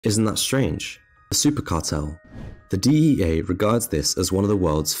Isn't that strange? The super cartel. The DEA regards this as one of the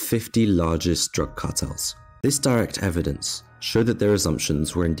world's 50 largest drug cartels. This direct evidence showed that their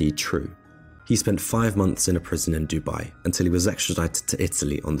assumptions were indeed true. He spent 5 months in a prison in Dubai until he was extradited to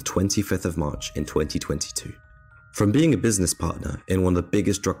Italy on the 25th of March in 2022. From being a business partner in one of the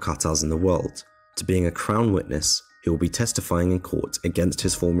biggest drug cartels in the world, to being a crown witness who will be testifying in court against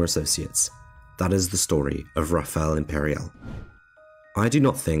his former associates, that is the story of Raphael Imperial. I do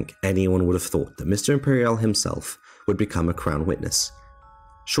not think anyone would have thought that Mr. Imperial himself would become a crown witness.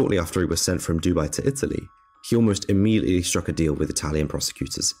 Shortly after he was sent from Dubai to Italy, he almost immediately struck a deal with Italian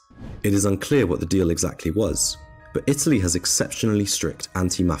prosecutors. It is unclear what the deal exactly was, but Italy has exceptionally strict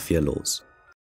anti-Mafia laws.